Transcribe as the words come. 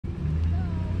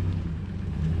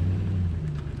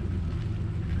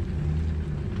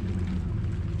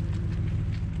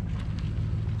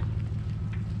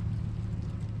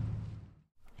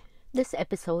This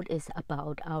episode is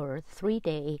about our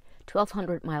 3-day,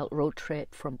 1,200-mile road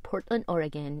trip from Portland,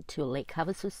 Oregon to Lake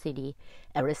Havasu City,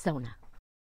 Arizona.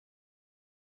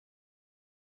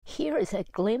 Here is a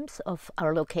glimpse of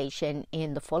our location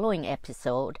in the following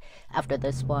episode. After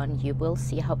this one, you will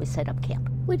see how we set up camp.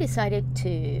 We decided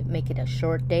to make it a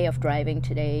short day of driving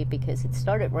today because it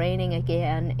started raining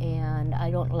again, and I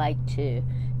don't like to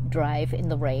drive in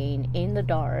the rain, in the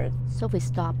dark. So we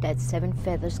stopped at Seven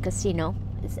Feathers Casino.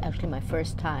 It's actually my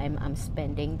first time I'm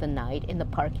spending the night in the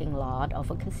parking lot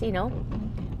of a casino.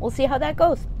 We'll see how that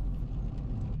goes.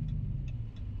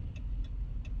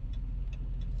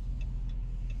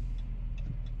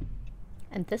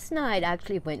 And this night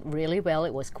actually went really well.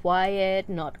 It was quiet,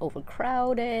 not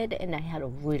overcrowded, and I had a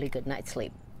really good night's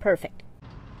sleep. Perfect.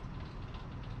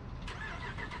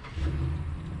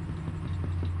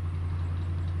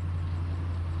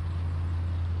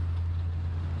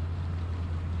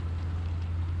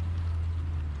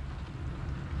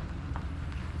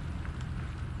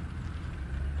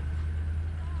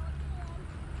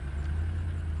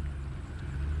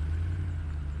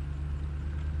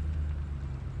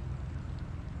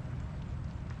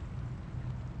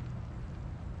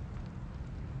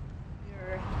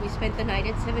 We spent the night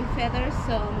at Seven Feathers,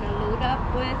 so I'm going to load up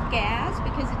with gas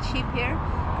because it's cheap here,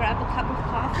 grab a cup of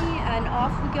coffee, and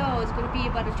off we go. It's going to be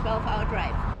about a 12-hour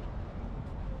drive.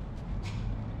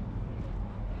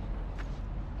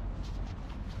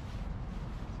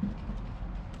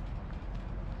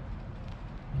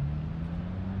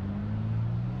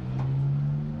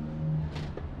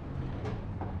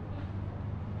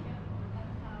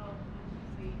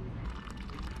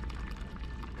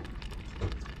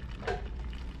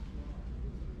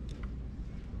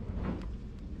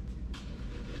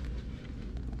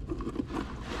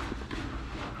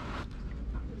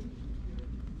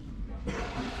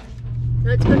 So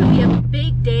it's going to be a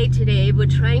big day today. We're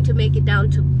trying to make it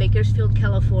down to Bakersfield,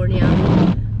 California,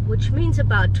 which means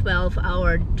about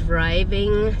 12-hour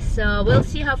driving. So we'll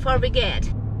see how far we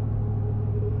get.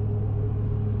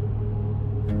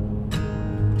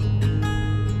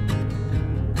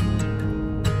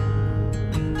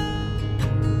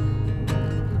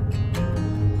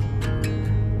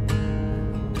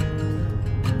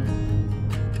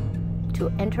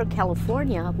 To enter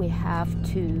California, we have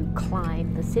to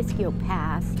climb the Siskiyou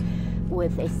Pass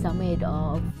with a summit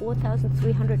of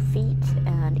 4,300 feet,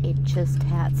 and it just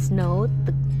had snowed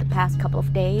the past couple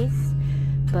of days,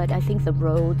 but I think the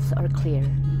roads are clear.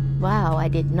 Wow, I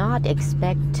did not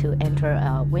expect to enter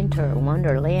a winter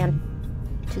wonderland.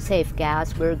 To save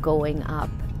gas, we're going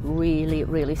up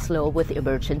really slow with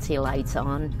emergency lights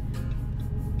on.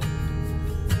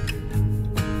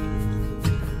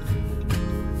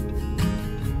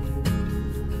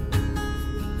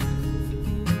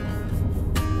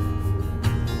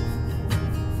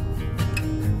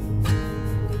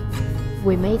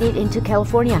 We made it into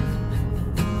California.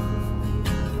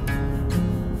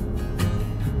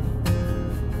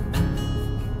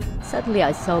 Suddenly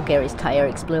I saw Gary's tire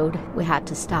explode. We had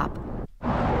to stop.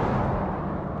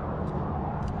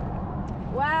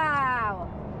 Wow!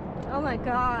 Oh my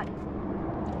God!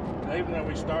 Even when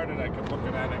we started, I kept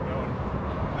looking at it going,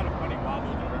 kind of funny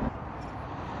wobble to her.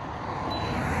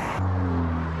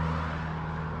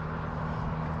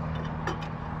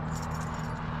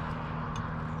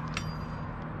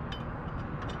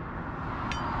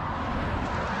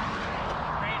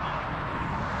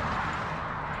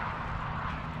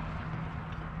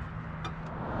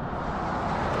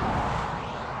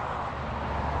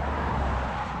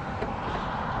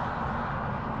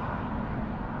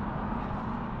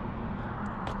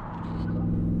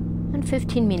 And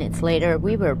 15 minutes later,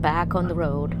 we were back on the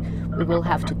road. We will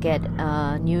have to get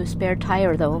a new spare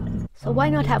tire though. So why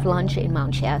not have lunch in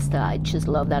Mount Shasta? I just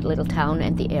love that little town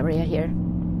and the area here.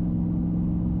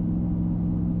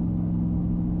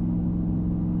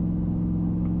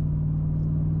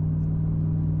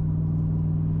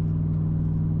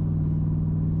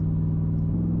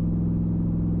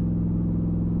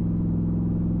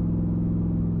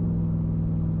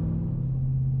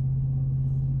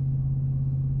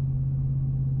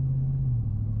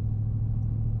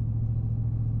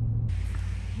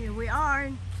 Here we are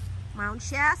in Mount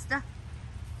Shasta.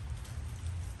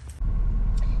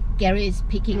 Gary is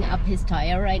picking up his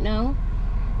tire right now,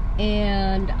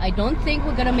 and I don't think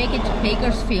we're gonna make it to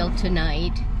Bakersfield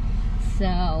tonight,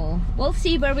 so we'll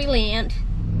see where we land.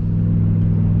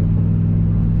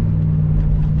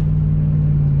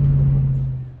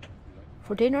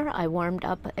 For dinner, I warmed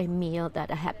up a meal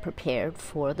that I had prepared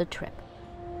for the trip.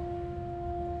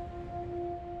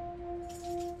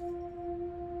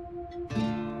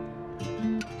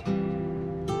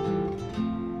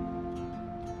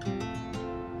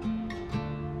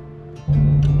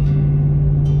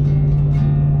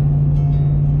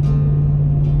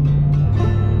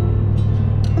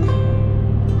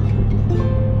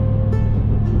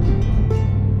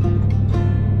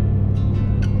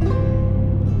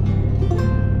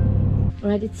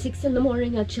 Alright, it's 6 in the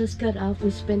morning. I just got up. We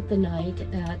spent the night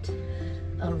at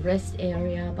a rest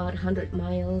area about 100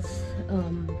 miles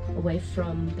away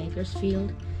from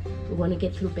Bakersfield. We want to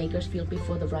get through Bakersfield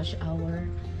before the rush hour,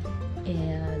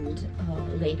 and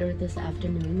later this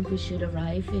afternoon we should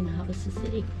arrive in Havasu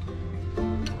City.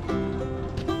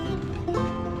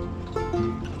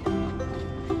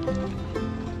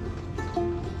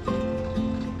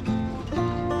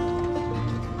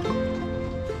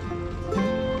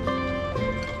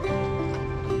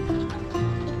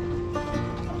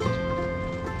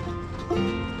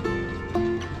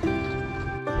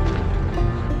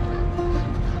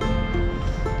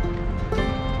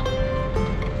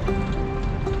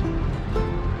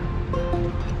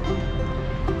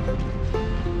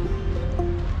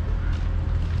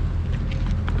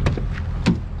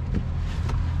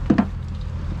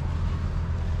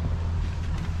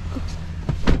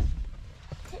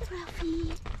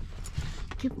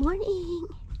 Good morning.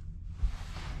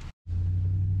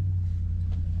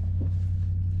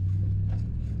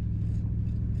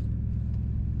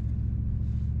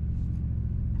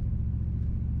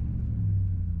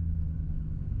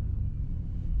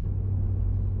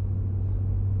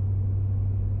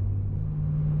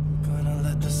 Gonna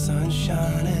let the sun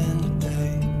shine in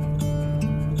today,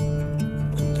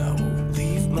 and I will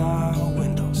leave my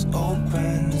windows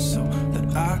open so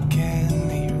that I can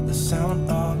hear the sound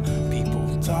of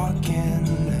talking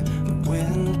and the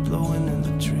wind blowing in the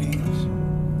trees.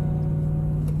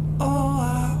 Oh,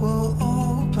 I will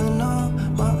open up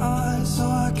my eyes so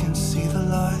I can see the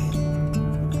light.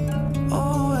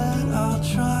 Oh, and I'll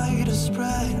try to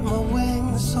spread my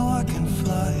wings so I can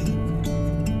fly.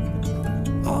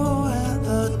 Oh, and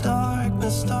the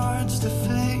darkness starts to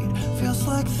fade. Feels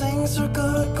like things are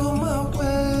gonna go my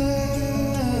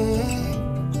way.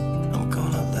 I'm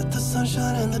gonna let the sun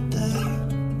shine in the day.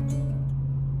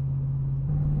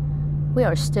 We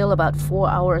are still about 4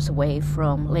 hours away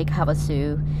from Lake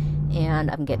Havasu, and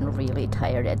I'm getting really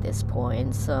tired at this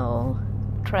point, so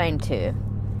trying to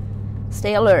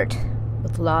stay alert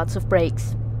with lots of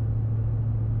breaks.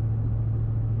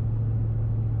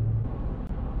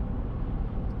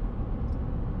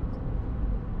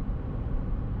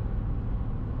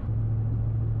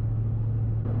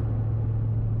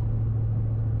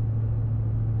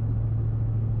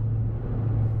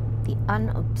 The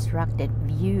unobstructed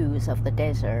views of the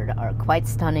desert are quite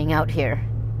stunning out here.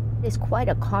 It's quite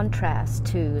a contrast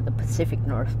to the Pacific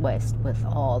Northwest with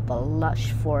all the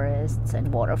lush forests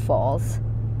and waterfalls.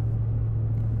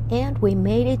 And we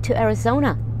made it to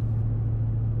Arizona.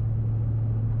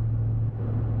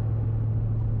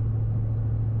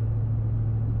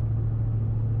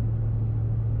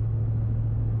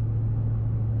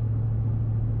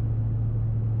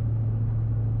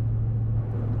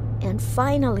 And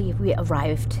finally, we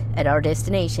arrived at our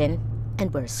destination,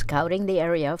 and we're scouting the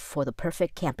area for the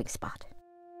perfect camping spot.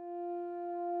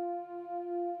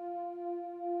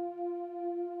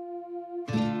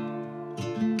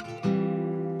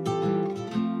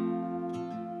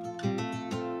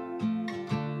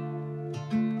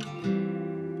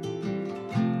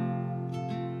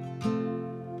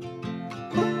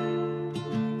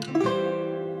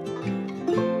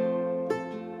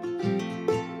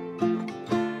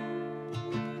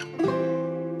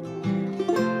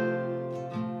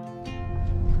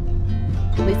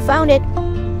 We found it!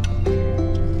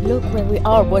 Look where we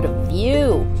are, what a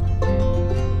view!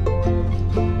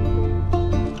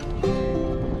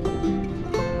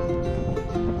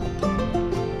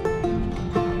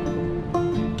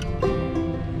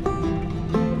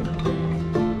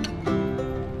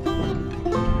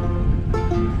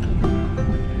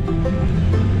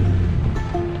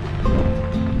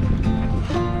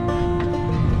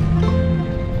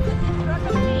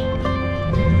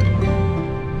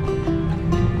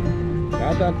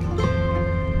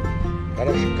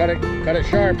 Cut it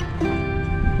sharp.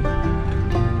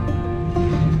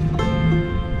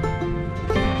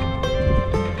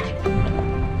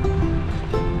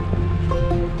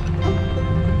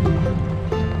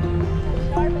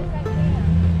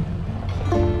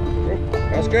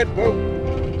 That's good. Whoa.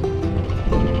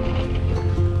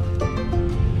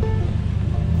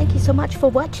 Thank you so much for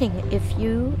watching. If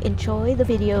you enjoy the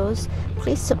videos,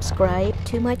 please subscribe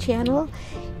to my channel.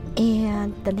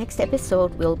 And the next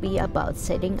episode will be about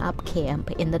setting up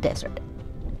camp in the desert.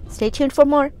 Stay tuned for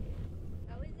more.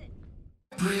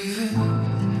 Breathing